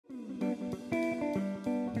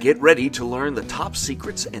Get ready to learn the top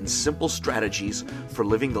secrets and simple strategies for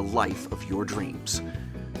living the life of your dreams.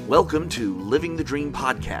 Welcome to Living the Dream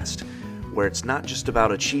Podcast, where it's not just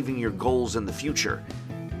about achieving your goals in the future,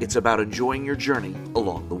 it's about enjoying your journey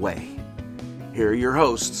along the way. Here are your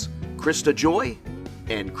hosts, Krista Joy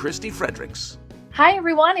and Christy Fredericks. Hi,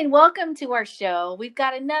 everyone, and welcome to our show. We've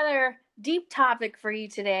got another deep topic for you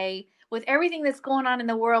today. With everything that's going on in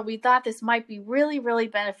the world, we thought this might be really, really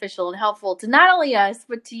beneficial and helpful to not only us,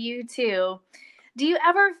 but to you too. Do you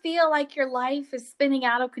ever feel like your life is spinning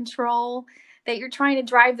out of control, that you're trying to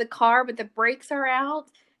drive the car, but the brakes are out,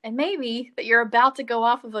 and maybe that you're about to go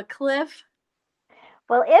off of a cliff?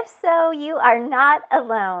 Well, if so, you are not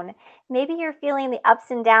alone. Maybe you're feeling the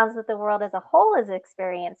ups and downs that the world as a whole is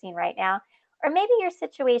experiencing right now, or maybe your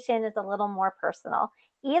situation is a little more personal.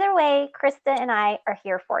 Either way, Krista and I are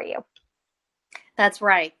here for you. That's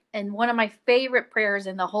right. And one of my favorite prayers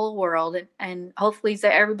in the whole world, and hopefully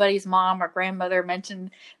everybody's mom or grandmother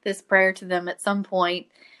mentioned this prayer to them at some point,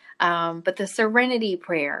 but the Serenity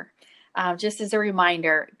Prayer. Just as a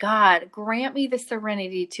reminder, God, grant me the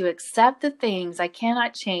serenity to accept the things I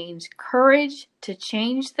cannot change, courage to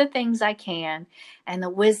change the things I can, and the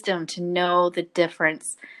wisdom to know the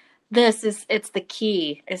difference. It's the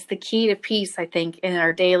key. It's the key to peace, I think, in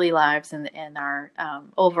our daily lives and in our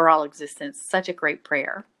overall existence. Such a great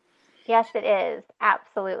prayer. Yes, it is.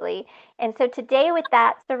 Absolutely. And so today, with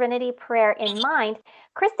that Serenity Prayer in mind,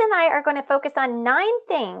 Krista and I are going to focus on 9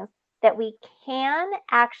 things that we can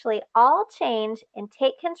actually all change and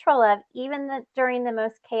take control of, even during the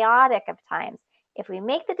most chaotic of times, if we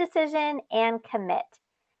make the decision and commit.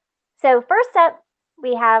 So first up,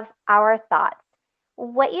 we have our thoughts.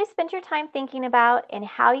 What you spend your time thinking about and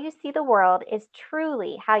how you see the world is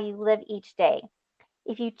truly how you live each day.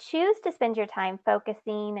 If you choose to spend your time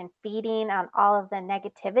focusing and feeding on all of the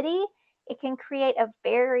negativity, it can create a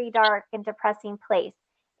very dark and depressing place.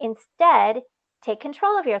 Instead, take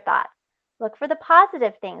control of your thoughts. Look for the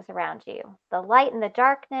positive things around you, the light in the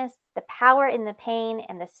darkness, the power in the pain,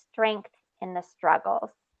 and the strength in the struggles.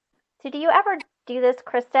 So do you ever do this,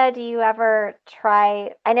 Krista? Do you ever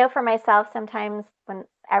try? I know for myself, sometimes when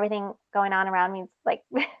everything going on around me is like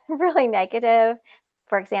really negative,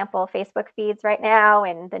 for example, Facebook feeds right now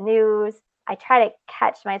and the news, I try to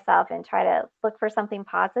catch myself and try to look for something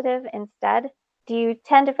positive instead. Do you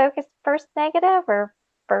tend to focus first negative or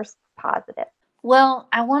first positive? Well,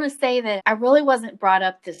 I want to say that I really wasn't brought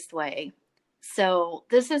up this way. So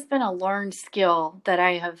this has been a learned skill that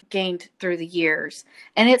I have gained through the years.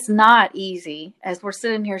 And it's not easy. As we're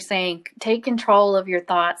sitting here saying, take control of your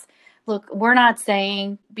thoughts. Look, we're not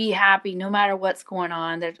saying be happy no matter what's going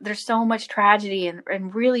on. There's so much tragedy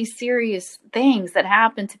and really serious things that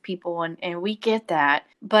happen to people, and we get that.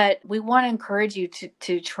 But we want to encourage you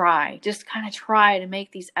to try, just kind of try to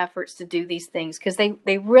make these efforts to do these things, because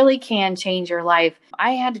they really can change your life.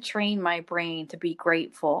 I had to train my brain to be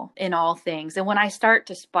grateful in all things. And when I start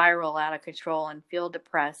to spiral out of control and feel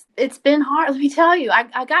depressed, it's been hard. Let me tell you,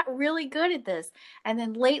 I got really good at this. And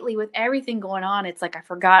then lately, with everything going on, it's like I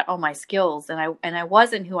forgot all my skills, and I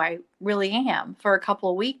wasn't who I really am for a couple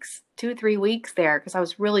of weeks, 2-3 weeks there, because I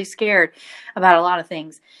was really scared about a lot of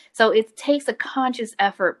things. So it takes a conscious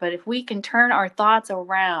effort, but if we can turn our thoughts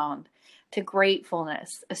around to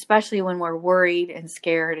gratefulness, especially when we're worried and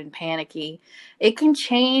scared and panicky, it can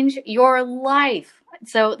change your life.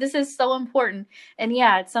 So this is so important. And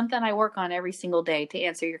yeah, it's something I work on every single day. To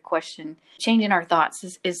answer your question, changing our thoughts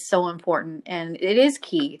is so important. And it is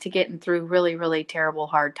key to getting through really, really terrible,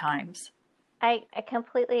 hard times. I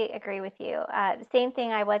completely agree with you. Same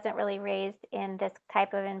thing, I wasn't really raised in this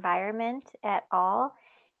type of environment at all.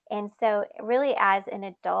 And so really as an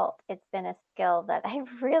adult, it's been a skill that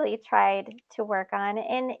I've really tried to work on.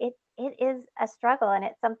 And it is a struggle, and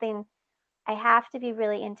it's something I have to be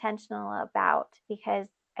really intentional about, because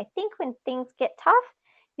I think when things get tough,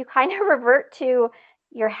 you kind of revert to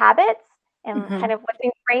your habits and kind of what's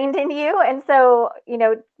ingrained in you. And so,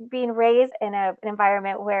 being raised in an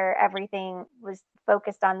environment where everything was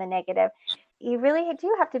focused on the negative, you really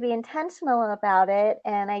do have to be intentional about it.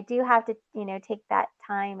 And I do have to, take that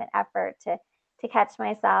time and effort to catch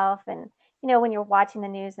myself. And, when you're watching the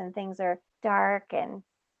news and things are dark and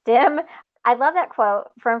dim, I love that quote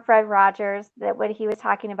from Fred Rogers, that what he was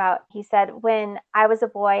talking about. He said, when I was a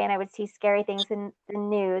boy and I would see scary things in the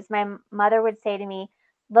news, my mother would say to me,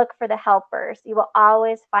 look for the helpers. You will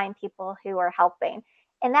always find people who are helping.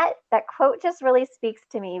 And that quote just really speaks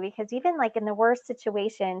to me, because even like in the worst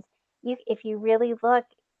situations, if you really look,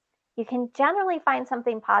 you can generally find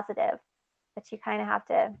something positive, but you kind of have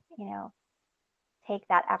to, take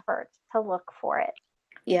that effort to look for it.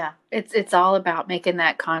 Yeah, it's all about making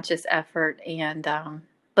that conscious effort, and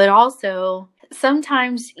but also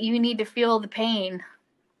sometimes you need to feel the pain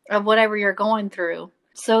of whatever you're going through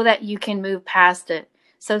so that you can move past it.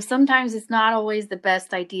 So sometimes it's not always the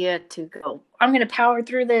best idea to go, I'm going to power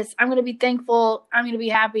through this. I'm going to be thankful. I'm going to be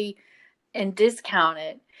happy and discount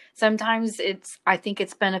it. Sometimes I think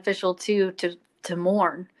it's beneficial too to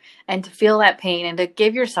mourn and to feel that pain and to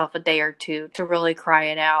give yourself a day or two to really cry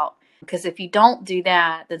it out. Because if you don't do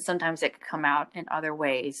that, then sometimes it could come out in other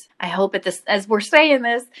ways. I hope at this, as we're saying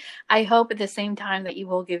this, I hope at the same time that you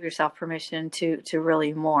will give yourself permission to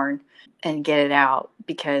really mourn and get it out.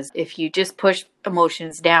 Because if you just push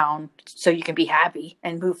emotions down so you can be happy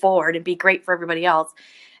and move forward and be great for everybody else,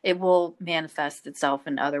 it will manifest itself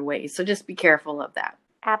in other ways. So just be careful of that.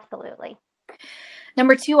 Absolutely.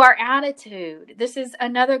 Number 2, our attitude. This is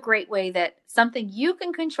another great way that something you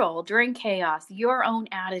can control during chaos, your own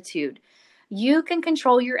attitude. You can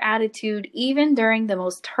control your attitude even during the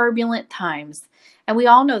most turbulent times. And we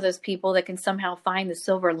all know those people that can somehow find the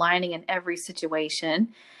silver lining in every situation.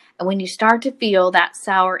 And when you start to feel that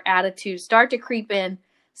sour attitude start to creep in,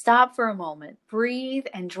 stop for a moment, breathe,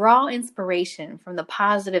 and draw inspiration from the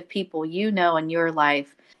positive people you know in your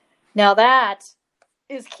life. Now that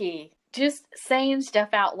is key. Just saying stuff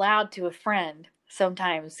out loud to a friend,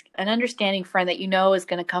 sometimes an understanding friend that you know is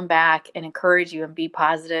going to come back and encourage you and be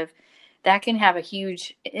positive, that can have a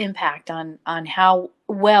huge impact on how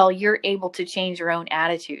well you're able to change your own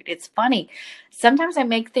attitude. It's funny. Sometimes I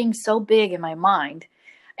make things so big in my mind,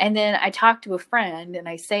 and then I talk to a friend and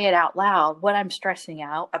I say it out loud what I'm stressing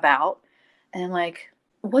out about, and I'm like,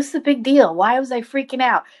 what's the big deal? Why was I freaking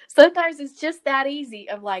out? Sometimes it's just that easy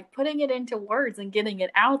of like putting it into words and getting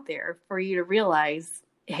it out there for you to realize,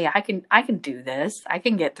 hey, I can do this. I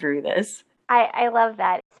can get through this. I love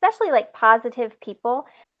that, especially like positive people.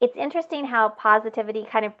 It's interesting how positivity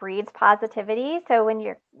kind of breeds positivity. So when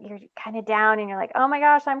you're kind of down and you're like, oh my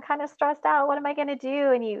gosh, I'm kind of stressed out. What am I going to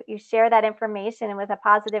do? And you share that information with a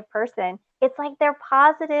positive person. It's like their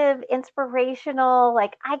positive, inspirational,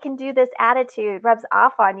 like I can do this attitude rubs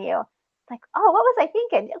off on you. It's like, oh, what was I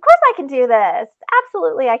thinking? Of course I can do this.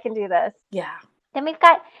 Absolutely, I can do this. Yeah. Then we've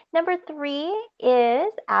got number 3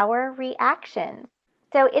 is our reactions.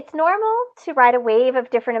 So it's normal to ride a wave of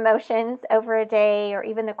different emotions over a day or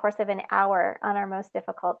even the course of an hour on our most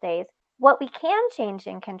difficult days. What we can change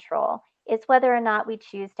and control is whether or not we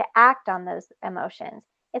choose to act on those emotions.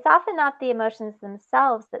 It's often not the emotions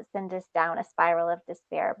themselves that send us down a spiral of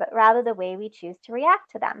despair, but rather the way we choose to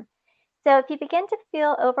react to them. So if you begin to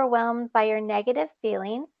feel overwhelmed by your negative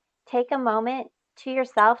feelings, take a moment to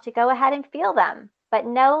yourself to go ahead and feel them. But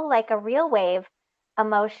know, like a real wave,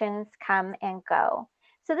 emotions come and go.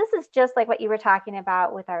 So this is just like what you were talking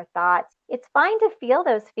about with our thoughts. It's fine to feel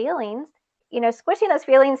those feelings. Squishing those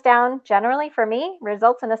feelings down generally for me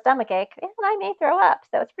results in a stomach ache, and I may throw up.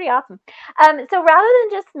 So it's pretty awesome. So rather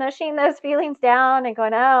than just smushing those feelings down and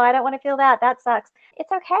going, oh, I don't want to feel that, that sucks.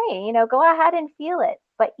 It's okay. Go ahead and feel it.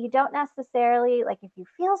 But you don't necessarily, like if you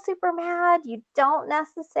feel super mad, you don't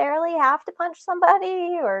necessarily have to punch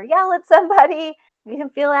somebody or yell at somebody. You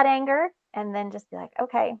can feel that anger and then just be like,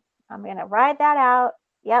 okay, I'm going to ride that out.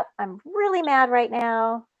 Yep, I'm really mad right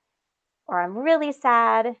now, or I'm really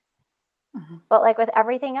sad. Mm-hmm. But like with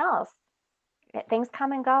everything else, things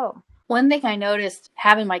come and go. One thing I noticed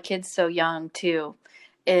having my kids so young too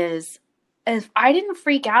is if I didn't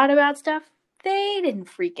freak out about stuff, they didn't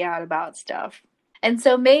freak out about stuff. And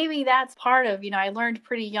so maybe that's part of, I learned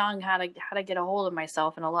pretty young how to get a hold of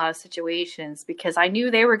myself in a lot of situations because I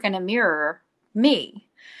knew they were going to mirror me.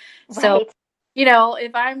 So, Right.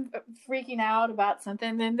 if I'm freaking out about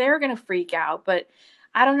something, then they're going to freak out. But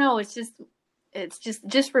I don't know. It's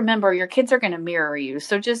just remember your kids are going to mirror you.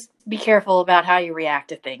 So just be careful about how you react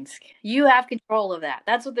to things. You have control of that.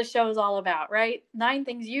 That's what the show is all about, right? 9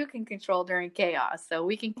 things you can control during chaos. So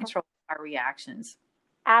we can control our reactions.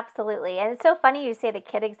 Absolutely. And it's so funny you say the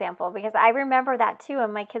kid example because I remember that too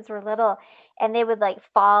when my kids were little and they would like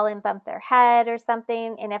fall and bump their head or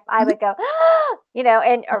something. And if I would go,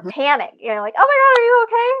 and or Mm-hmm. panic, like, oh my God, are you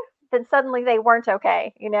okay? Then suddenly they weren't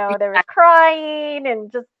okay. There was crying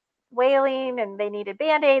and just wailing and they needed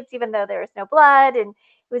band-aids even though there was no blood and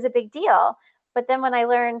it was a big deal. But then when I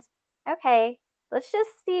learned, okay, let's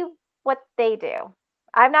just see what they do.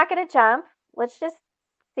 I'm not going to jump. Let's just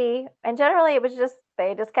see. And generally it was just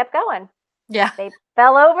they just kept going. Yeah. They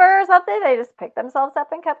fell over or something, they just picked themselves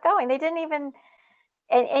up and kept going. They didn't even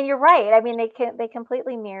and you're right. I mean, they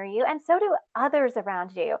completely mirror you, and so do others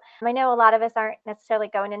around you. I know a lot of us aren't necessarily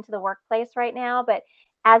going into the workplace right now, but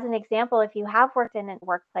as an example, if you have worked in a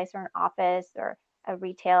workplace or an office or a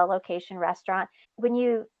retail location, restaurant. When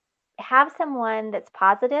you have someone that's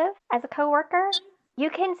positive as a coworker, you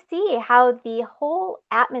can see how the whole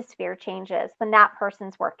atmosphere changes when that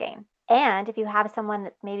person's working. And if you have someone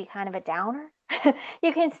that's maybe kind of a downer,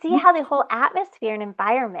 you can see how the whole atmosphere and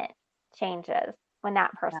environment changes when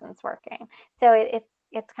that person's working. So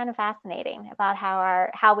it's kind of fascinating about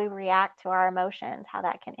how we react to our emotions, how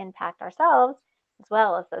that can impact ourselves as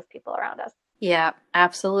well as those people around us. Yeah,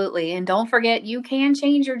 absolutely. And don't forget, you can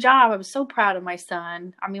change your job. I was so proud of my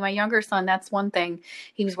son. I mean, my younger son, that's one thing.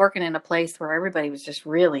 He was working in a place where everybody was just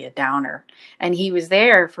really a downer. And he was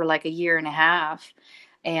there for like a year and a half.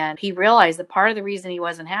 And he realized that part of the reason he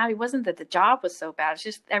wasn't happy wasn't that the job was so bad. It's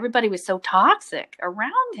just everybody was so toxic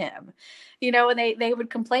around him. And they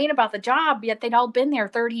would complain about the job, yet they'd all been there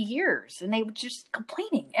 30 years. And they were just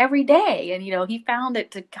complaining every day. And, he found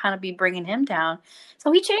it to kind of be bringing him down.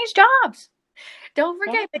 So he changed jobs. Don't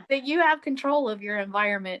forget that you have control of your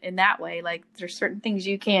environment in that way. Like there's certain things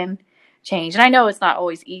you can change. And I know it's not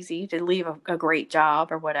always easy to leave a great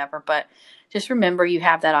job or whatever, but just remember you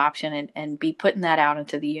have that option and be putting that out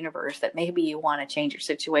into the universe that maybe you want to change your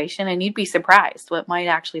situation, and you'd be surprised what might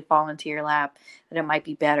actually fall into your lap, that it might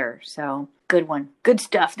be better. So good one. Good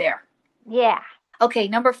stuff there. Yeah. Okay,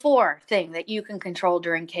 number 4 thing that you can control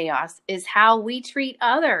during chaos is how we treat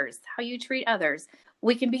others, how you treat others.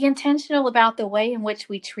 We can be intentional about the way in which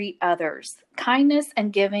we treat others. Kindness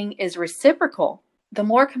and giving is reciprocal. The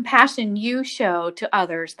more compassion you show to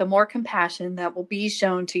others, the more compassion that will be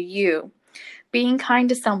shown to you. Being kind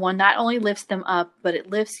to someone not only lifts them up, but it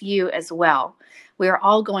lifts you as well. We are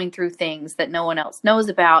all going through things that no one else knows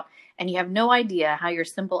about, and you have no idea how your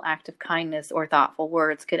simple act of kindness or thoughtful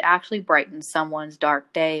words could actually brighten someone's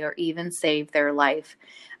dark day or even save their life.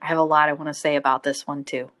 I have a lot I want to say about this one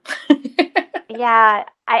too. Yeah,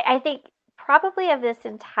 I think probably of this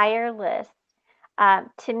entire list,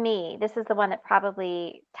 to me, this is the one that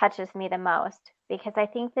probably touches me the most, because I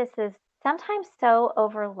think this is sometimes so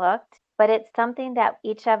overlooked, but it's something that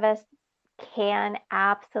each of us can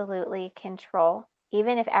absolutely control,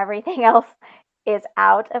 even if everything else is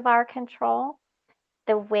out of our control.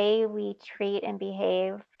 The way we treat and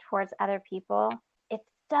behave towards other people, it's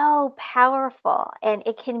so powerful and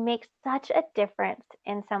it can make such a difference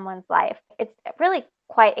in someone's life. It's really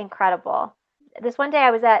quite incredible. This one day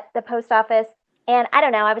I was at the post office, and I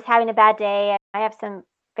don't know, I was having a bad day. I have some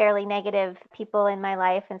fairly negative people in my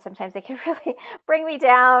life, and sometimes they can really bring me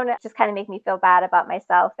down, just kind of make me feel bad about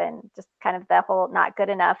myself, and just kind of the whole not good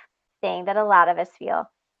enough thing that a lot of us feel,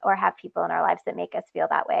 or have people in our lives that make us feel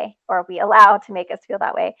that way, or we allow to make us feel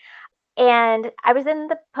that way. And I was in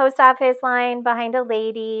the post office line behind a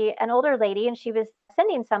lady, an older lady, and she was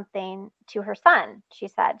sending something to her son. She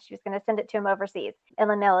said she was going to send it to him overseas in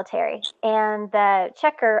the military. And the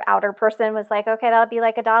checker outer person was like, okay, that'll be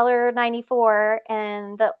like $1.94.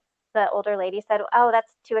 And the older lady said, oh,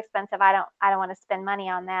 that's too expensive. I don't want to spend money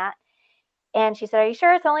on that. And she said, are you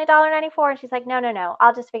sure it's only $1.94? And she's like, no.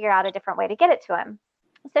 I'll just figure out a different way to get it to him.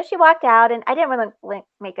 So she walked out, and I didn't want to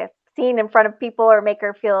make a scene in front of people or make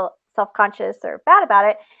her feel self-conscious or bad about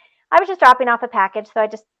it. I was just dropping off a package, so I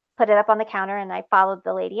just put it up on the counter and I followed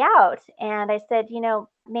the lady out. And I said,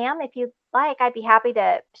 ma'am, if you'd like, I'd be happy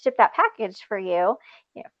to ship that package for you.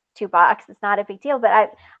 $2, it's not a big deal.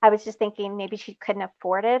 But I was just thinking maybe she couldn't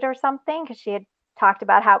afford it or something, because she had talked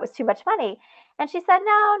about how it was too much money. And she said,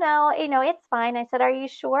 no, it's fine. I said, are you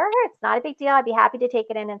sure? It's not a big deal. I'd be happy to take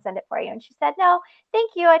it in and send it for you. And she said, no,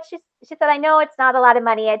 thank you. She said, I know it's not a lot of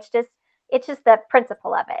money. It's just the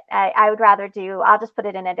principle of it. I would rather I'll just put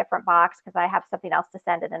it in a different box because I have something else to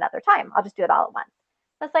send at another time. I'll just do it all at once.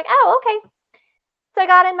 I was like, oh, okay. So I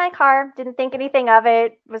got in my car, didn't think anything of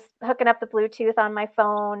it, was hooking up the Bluetooth on my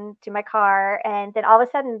phone to my car. And then all of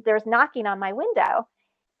a sudden there was knocking on my window.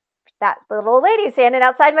 That little old lady standing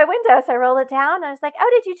outside my window. So I rolled it down. And I was like,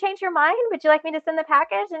 oh, did you change your mind? Would you like me to send the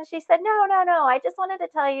package? And she said, no. I just wanted to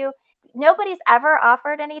tell you, nobody's ever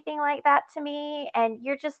offered anything like that to me. And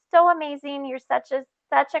you're just so amazing. You're such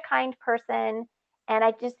a kind person. And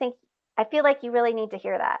I feel like you really need to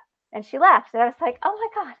hear that. And she left. And I was like,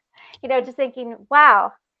 oh my God, just thinking,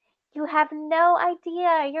 wow, you have no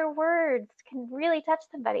idea. Your words can really touch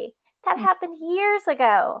somebody. That happened years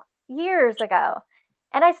ago.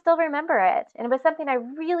 And I still remember it. And it was something I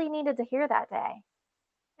really needed to hear that day.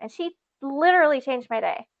 And she literally changed my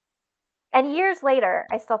day. And years later,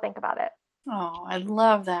 I still think about it. Oh, I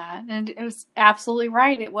love that. And it was absolutely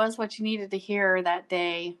right. It was what you needed to hear that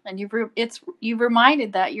day. And you've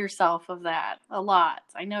reminded that yourself of that a lot.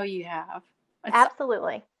 I know you have.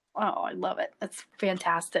 Absolutely. Oh, I love it. That's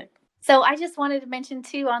fantastic. So I just wanted to mention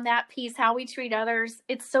too on that piece how we treat others.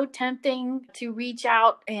 It's so tempting to reach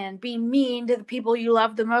out and be mean to the people you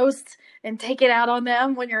love the most and take it out on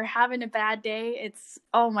them when you're having a bad day. It's,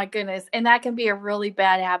 oh my goodness. And that can be a really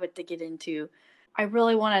bad habit to get into. I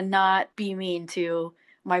really want to not be mean to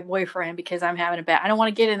my boyfriend because I'm having a bad, I don't want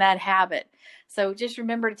to get in that habit. So just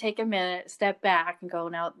remember to take a minute, step back and go,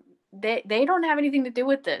 now they don't have anything to do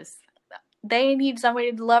with this. They need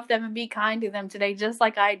somebody to love them and be kind to them today, just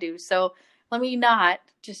like I do. So let me not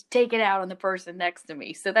just take it out on the person next to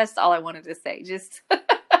me. So that's all I wanted to say. Just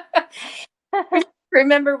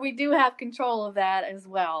remember, we do have control of that as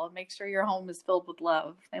well. Make sure your home is filled with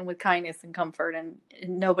love and with kindness and comfort, and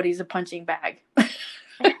nobody's a punching bag.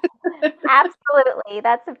 Absolutely.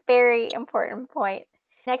 That's a very important point.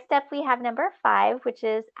 Next up, we have number 5, which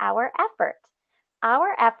is our effort.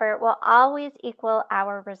 Our effort will always equal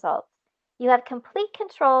our results. You have complete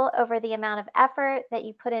control over the amount of effort that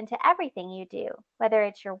you put into everything you do, whether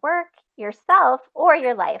it's your work, yourself, or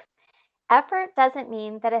your life. Effort doesn't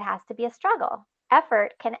mean that it has to be a struggle.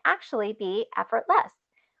 Effort can actually be effortless.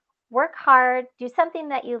 Work hard, do something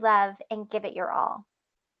that you love, and give it your all.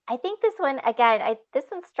 I think this one, again, this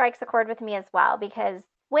one strikes a chord with me as well, because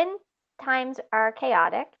when times are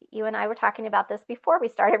chaotic, you and I were talking about this before we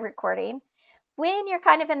started recording, when you're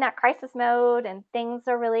kind of in that crisis mode and things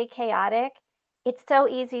are really chaotic, it's so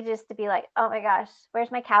easy just to be like, oh my gosh, where's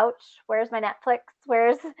my couch? Where's my Netflix?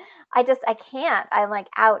 I can't. I'm like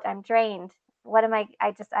out. I'm drained. What am I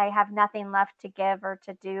have nothing left to give or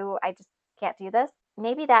to do. I just can't do this.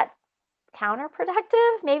 Maybe that's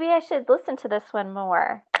counterproductive. Maybe I should listen to this one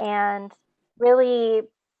more and really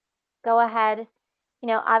go ahead,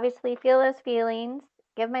 obviously feel those feelings,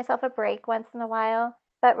 give myself a break once in a while,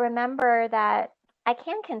 but remember that I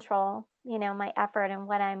can control, my effort and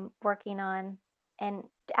what I'm working on, and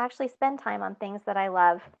actually spend time on things that I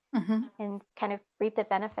love and kind of reap the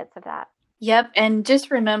benefits of that. Yep. And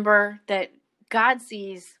just remember that God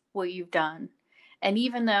sees what you've done. And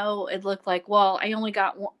even though it looked like, well, I only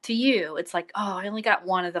got one, to you, it's like, oh, I only got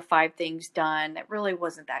one of the 5 things done. It really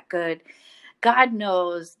wasn't that good. God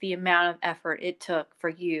knows the amount of effort it took for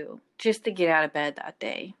you just to get out of bed that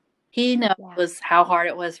day. He knows how hard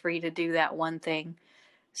it was for you to do that one thing.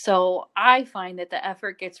 So I find that the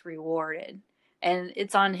effort gets rewarded, and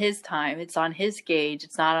it's on his time. It's on his gauge.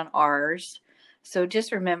 It's not on ours. So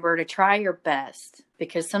just remember to try your best,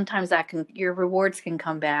 because sometimes your rewards can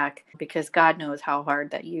come back, because God knows how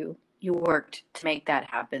hard that you worked to make that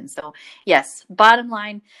happen. So yes, bottom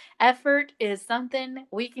line, effort is something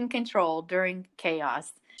we can control during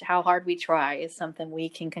chaos. How hard we try is something we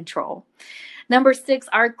can control. Number 6,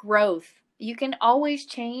 our growth. You can always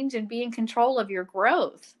change and be in control of your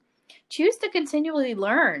growth. Choose to continually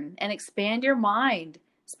learn and expand your mind.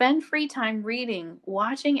 Spend free time reading,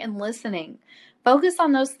 watching, and listening. Focus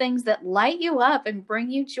on those things that light you up and bring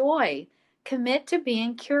you joy. Commit to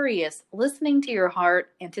being curious, listening to your heart,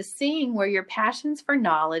 and to seeing where your passions for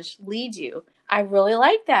knowledge lead you. I really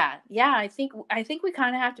like that. Yeah, I think we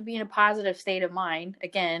kind of have to be in a positive state of mind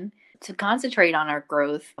again to concentrate on our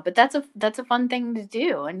growth. But that's a fun thing to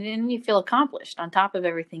do, and then you feel accomplished on top of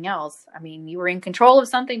everything else. I mean, you were in control of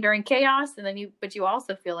something during chaos, and then you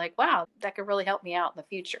also feel like, wow, that could really help me out in the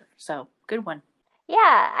future. So good one. Yeah,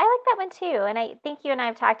 I like that one too. And I think you and I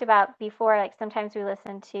have talked about before, like sometimes we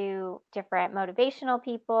listen to different motivational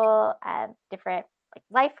people, different like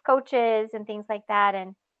life coaches and things like that.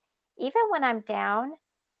 And even when I'm down,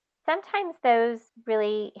 sometimes those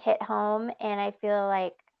really hit home and I feel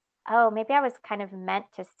like, oh, maybe I was kind of meant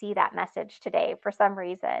to see that message today for some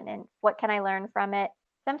reason. And what can I learn from it?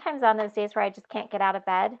 Sometimes on those days where I just can't get out of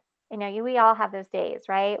bed, we all have those days,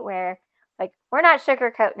 right? Where like we're not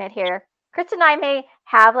sugarcoating it here. Chris and I may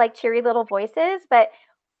have like cheery little voices, but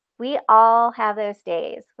we all have those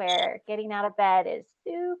days where getting out of bed is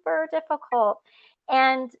super difficult.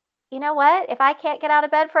 And you know what? If I can't get out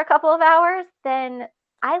of bed for a couple of hours, then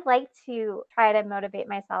I like to try to motivate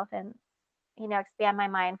myself and, expand my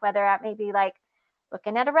mind, whether that may be like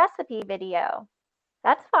looking at a recipe video.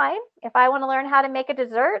 That's fine. If I want to learn how to make a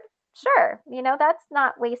dessert, sure. That's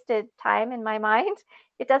not wasted time in my mind.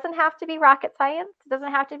 It doesn't have to be rocket science. It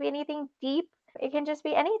doesn't have to be anything deep. It can just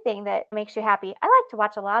be anything that makes you happy. I like to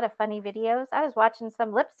watch a lot of funny videos. I was watching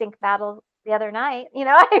some lip sync battle the other night.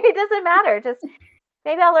 It doesn't matter. Just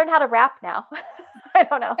maybe I'll learn how to rap now. I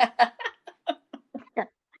don't know.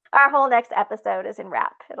 Our whole next episode is in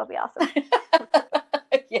rap. It'll be awesome.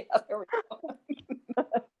 Yeah, there we go.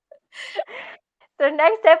 So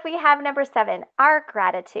next up, we have number 7, our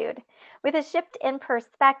gratitude. With a shift in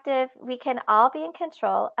perspective, we can all be in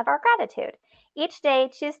control of our gratitude. Each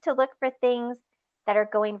day, choose to look for things that are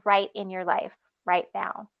going right in your life right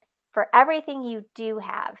now. For everything you do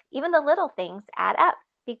have, even the little things add up.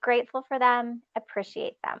 Be grateful for them,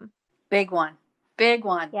 appreciate them. Big one. Big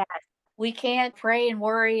one. Yes. We can't pray and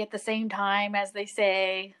worry at the same time, as they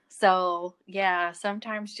say. So yeah,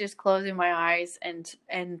 sometimes just closing my eyes and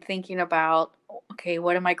thinking about, okay,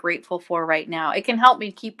 what am I grateful for right now? It can help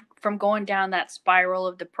me keep from going down that spiral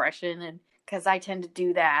of depression. And because I tend to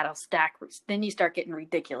do that, I'll stack. Then you start getting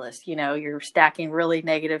ridiculous. You're stacking really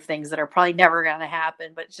negative things that are probably never going to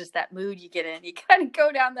happen. But it's just that mood you get in. You kind of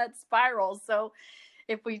go down that spiral. So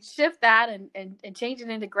if we shift that and change it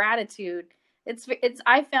into gratitude, it's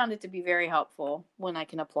I found it to be very helpful when I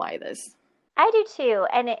can apply this. I do too.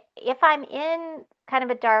 And if I'm in kind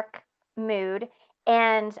of a dark mood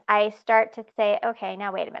and I start to say, okay,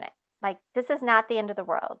 now wait a minute. Like, this is not the end of the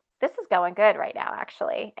world. This is going good right now,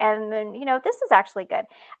 actually. And then, this is actually good.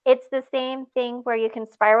 It's the same thing where you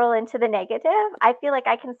can spiral into the negative. I feel like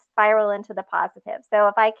I can spiral into the positive. So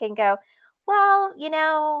if I can go, well,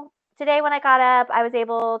 today when I got up, I was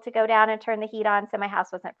able to go down and turn the heat on so my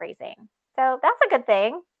house wasn't freezing. So that's a good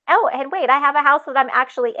thing. Oh, and wait, I have a house that I'm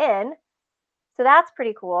actually in. So that's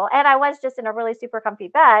pretty cool. And I was just in a really super comfy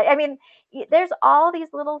bed. I mean, there's all these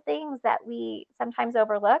little things that we sometimes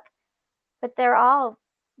overlook, but they're all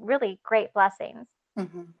really great blessings.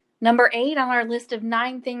 Mm-hmm. Number 8 on our list of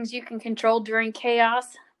 9 things you can control during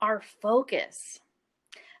chaos, our focus.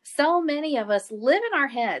 So many of us live in our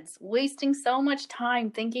heads, wasting so much time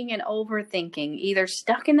thinking and overthinking, either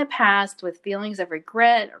stuck in the past with feelings of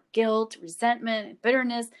regret or guilt, resentment, and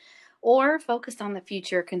bitterness, or focused on the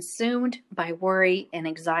future, consumed by worry and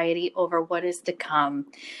anxiety over what is to come.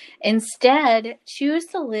 Instead, choose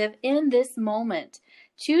to live in this moment.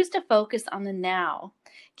 Choose to focus on the now.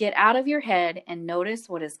 Get out of your head and notice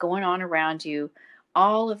what is going on around you.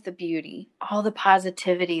 All of the beauty, all the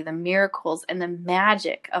positivity, the miracles, and the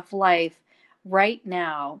magic of life right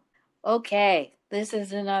now. Okay, this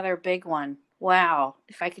is another big one. Wow,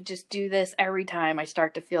 if I could just do this every time I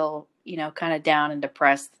start to feel, kind of down and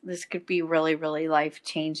depressed, this could be really, really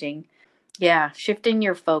life-changing. Yeah, shifting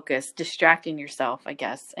your focus, distracting yourself, I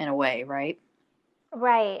guess, in a way, right?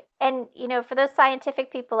 Right. And, for those scientific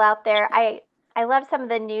people out there, I love some of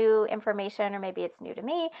the new information, or maybe it's new to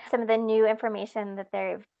me, some of the new information that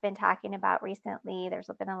they've been talking about recently. There's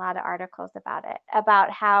been a lot of articles about it,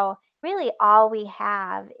 about how really all we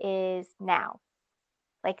have is now,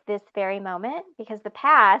 like this very moment, because the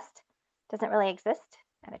past doesn't really exist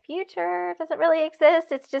and the future doesn't really exist.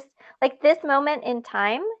 It's just like this moment in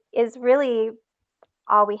time is really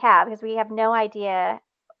all we have, because we have no idea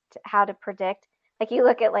how to predict. Like, you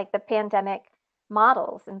look at like the pandemic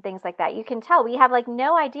models and things like that, you can tell we have like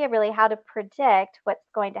no idea really how to predict what's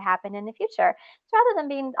going to happen in the future. So rather than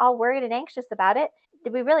being all worried and anxious about it,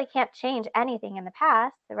 we really can't change anything in the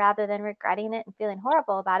past. So rather than regretting it and feeling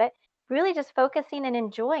horrible about it, really just focusing and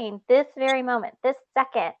enjoying this very moment, this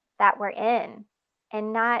second that we're in,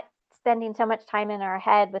 and not spending so much time in our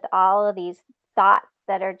head with all of these thoughts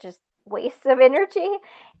that are just wastes of energy.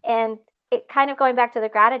 And it kind of going back to the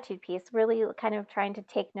gratitude piece, really kind of trying to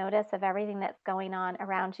take notice of everything that's going on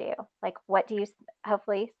around you. Like, what do you,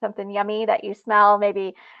 hopefully something yummy that you smell,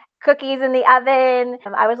 maybe cookies in the oven.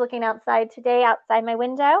 I was looking outside today, outside my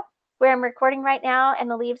window where I'm recording right now, and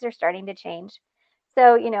the leaves are starting to change.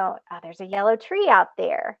 So, there's a yellow tree out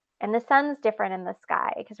there, and the sun's different in the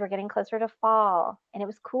sky because we're getting closer to fall. And it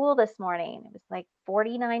was cool this morning. It was like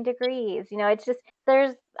 49 degrees. It's just,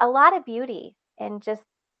 there's a lot of beauty in just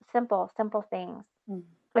simple things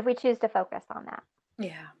if we choose to focus on that.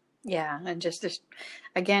 Yeah. And just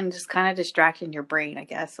again, just kind of distracting your brain, I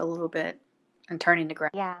guess, a little bit, and turning to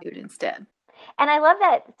gratitude instead. And I love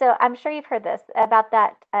that. So I'm sure you've heard this about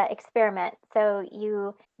that experiment. So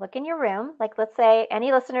you look in your room, like, let's say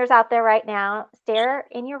any listeners out there right now, stare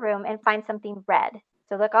in your room and find something red.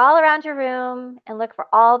 So look all around your room and look for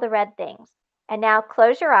all the red things. And now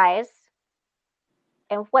close your eyes.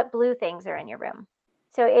 And what blue things are in your room?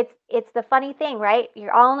 So it's the funny thing, right?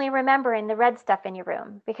 You're only remembering the red stuff in your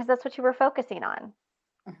room because that's what you were focusing on.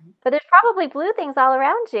 Mm-hmm. But there's probably blue things all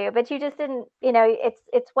around you, but you just didn't,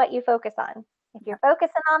 it's what you focus on. If you're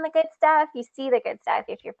focusing on the good stuff, you see the good stuff.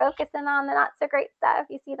 If you're focusing on the not so great stuff,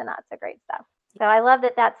 you see the not so great stuff. So I love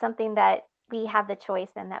that that's something that we have the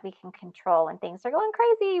choice in, that we can control. When things are going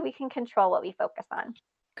crazy, we can control what we focus on.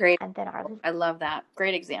 Great. And then I love that.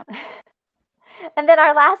 Great example. And then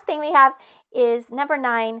our last thing we have is number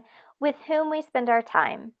 9, with whom we spend our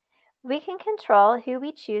time. We can control who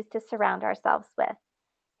we choose to surround ourselves with,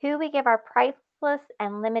 who we give our priceless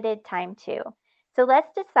and limited time to. So let's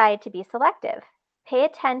decide to be selective. Pay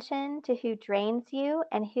attention to who drains you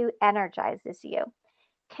and who energizes you.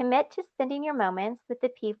 Commit to spending your moments with the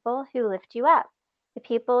people who lift you up, the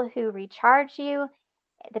people who recharge you,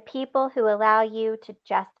 the people who allow you to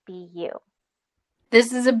just be you.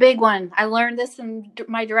 This is a big one. I learned this in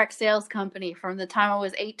my direct sales company from the time I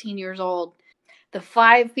was 18 years old. The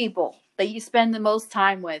 5 people that you spend the most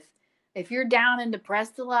time with. If you're down and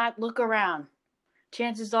depressed a lot, look around.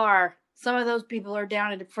 Chances are some of those people are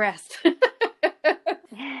down and depressed.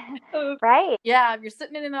 Right. Yeah, if you're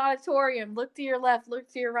sitting in an auditorium, look to your left,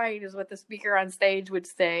 look to your right is what the speaker on stage would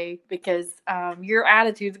say, because your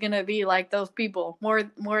attitude's going to be like those people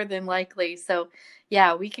more than likely. So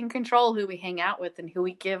yeah, we can control who we hang out with and who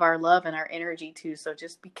we give our love and our energy to. So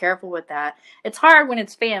just be careful with that. It's hard when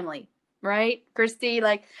it's family, right, Christy?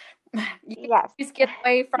 Like, you can Yes. always get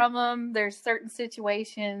away from them. There's certain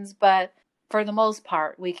situations, but for the most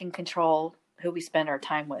part, we can control who we spend our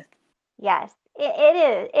time with. Yes, it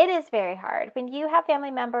is. It is very hard. When you have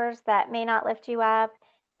family members that may not lift you up,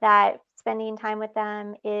 that spending time with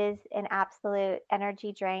them is an absolute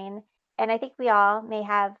energy drain. And I think we all may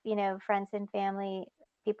have, friends and family,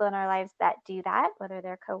 people in our lives that do that, whether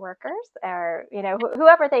they're coworkers or,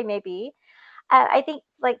 whoever they may be. I think,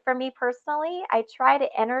 like for me personally, I try to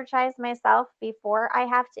energize myself before I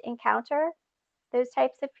have to encounter those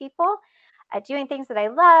types of people. Doing things that I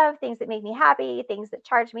love, things that make me happy, things that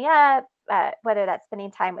charge me up, whether that's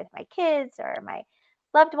spending time with my kids or my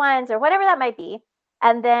loved ones or whatever that might be.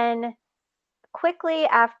 And then quickly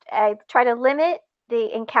after, I try to limit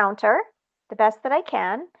the encounter the best that I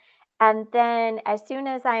can. And then as soon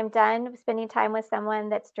as I'm done spending time with someone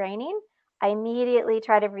that's draining, I immediately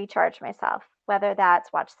try to recharge myself, whether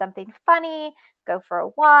that's watch something funny, go for a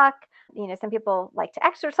walk. Some people like to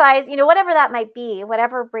exercise, whatever that might be,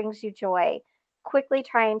 whatever brings you joy, quickly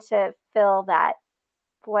trying to fill that,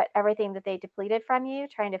 everything that they depleted from you,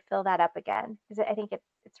 trying to fill that up again. Because I think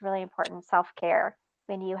it's really important self-care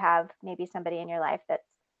when you have maybe somebody in your life that's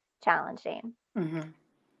challenging. Mm-hmm.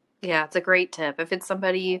 Yeah, it's a great tip. If it's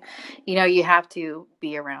somebody you have to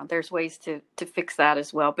be around, there's ways to fix that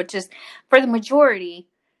as well. But just for the majority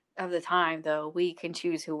of the time, though, we can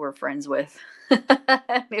choose who we're friends with.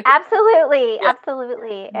 Absolutely, Yeah.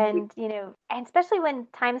 absolutely. And and especially when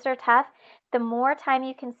times are tough, the more time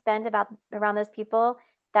you can spend around those people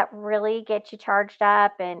that really get you charged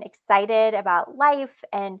up and excited about life,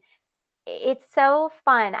 and it's so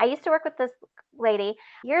fun. I used to work with this lady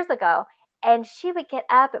years ago, and she would get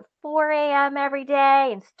up at 4 a.m. every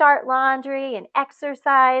day and start laundry and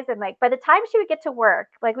exercise. And like by the time she would get to work,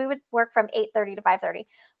 like we would work from 8:30 to 5:30.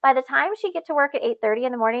 By the time she'd get to work at 8:30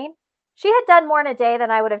 in the morning, she had done more in a day than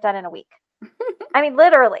I would have done in a week. I mean,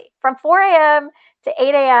 literally from 4 a.m. to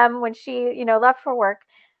 8 a.m. when she, left for work.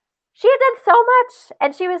 She had done so much,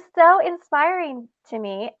 and she was so inspiring to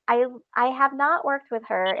me. I have not worked with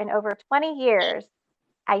her in over 20 years.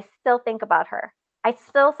 I still think about her. I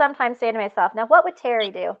still sometimes say to myself, now what would Terry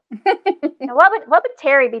do? Now what would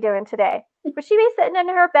Terry be doing today? Would she be sitting in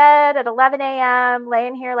her bed at 11 a.m.,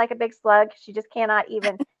 laying here like a big slug? She just cannot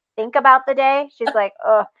even think about the day. She's like,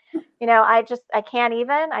 oh, I can't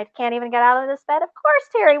even get out of this bed. Of course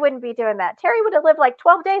Terry wouldn't be doing that. Terry would have lived like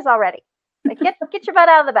 12 days already. Like, get your butt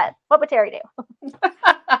out of the bed. What would Terry do?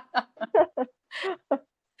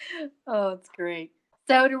 Oh, it's great.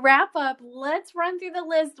 So to wrap up, let's run through the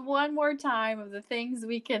list one more time of the things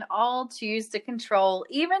we can all choose to control,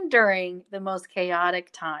 even during the most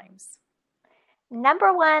chaotic times.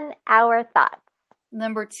 Number 1, our thoughts.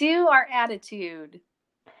 Number 2, our attitude.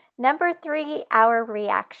 Number 3, our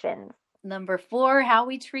reactions. Number 4, how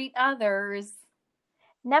we treat others.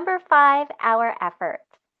 Number 5, our effort.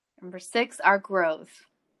 Number 6, our growth.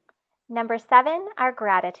 Number 7, our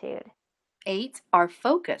gratitude. 8, our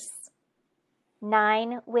focus.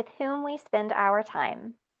 9, with whom we spend our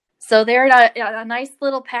time. So they're a nice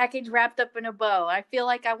little package wrapped up in a bow. I feel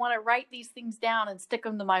like I want to write these things down and stick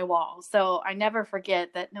them to my wall, so I never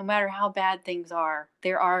forget that no matter how bad things are,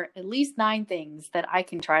 there are at least 9 things that I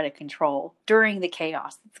can try to control during the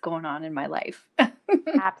chaos that's going on in my life.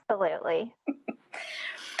 Absolutely.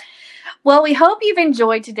 Well, we hope you've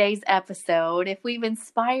enjoyed today's episode. If we've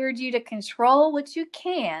inspired you to control what you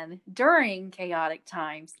can during chaotic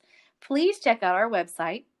times, please check out our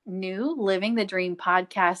website,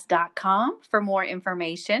 newlivingthedreampodcast.com, for more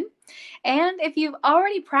information. And if you've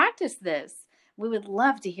already practiced this, we would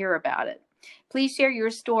love to hear about it. Please share your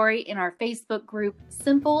story in our Facebook group,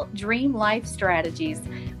 Simple Dream Life Strategies.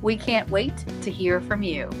 We can't wait to hear from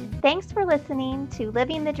you. Thanks for listening to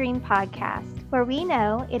Living the Dream podcast, where we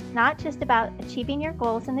know it's not just about achieving your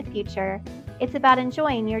goals in the future, it's about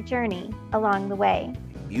enjoying your journey along the way.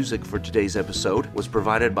 Music for today's episode was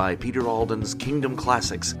provided by Peter Alden's Kingdom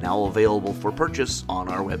Classics, now available for purchase on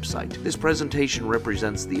our website. This presentation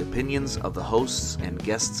represents the opinions of the hosts and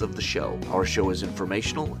guests of the show. Our show is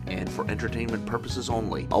informational and for entertainment purposes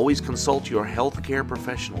only. Always consult your healthcare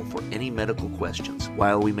professional for any medical questions.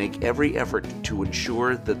 While we make every effort to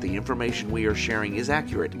ensure that the information we are sharing is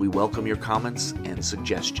accurate, we welcome your comments and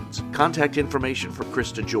suggestions. Contact information for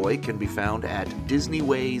Krista Joy can be found at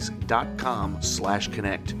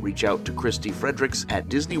disneyways.com/connect. Reach out to Christy Fredericks at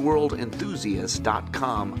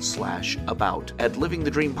disneyworldenthusiast.com/about. At Living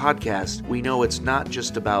the Dream Podcast, we know it's not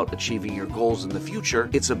just about achieving your goals in the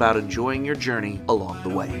future, it's about enjoying your journey along the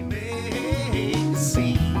way.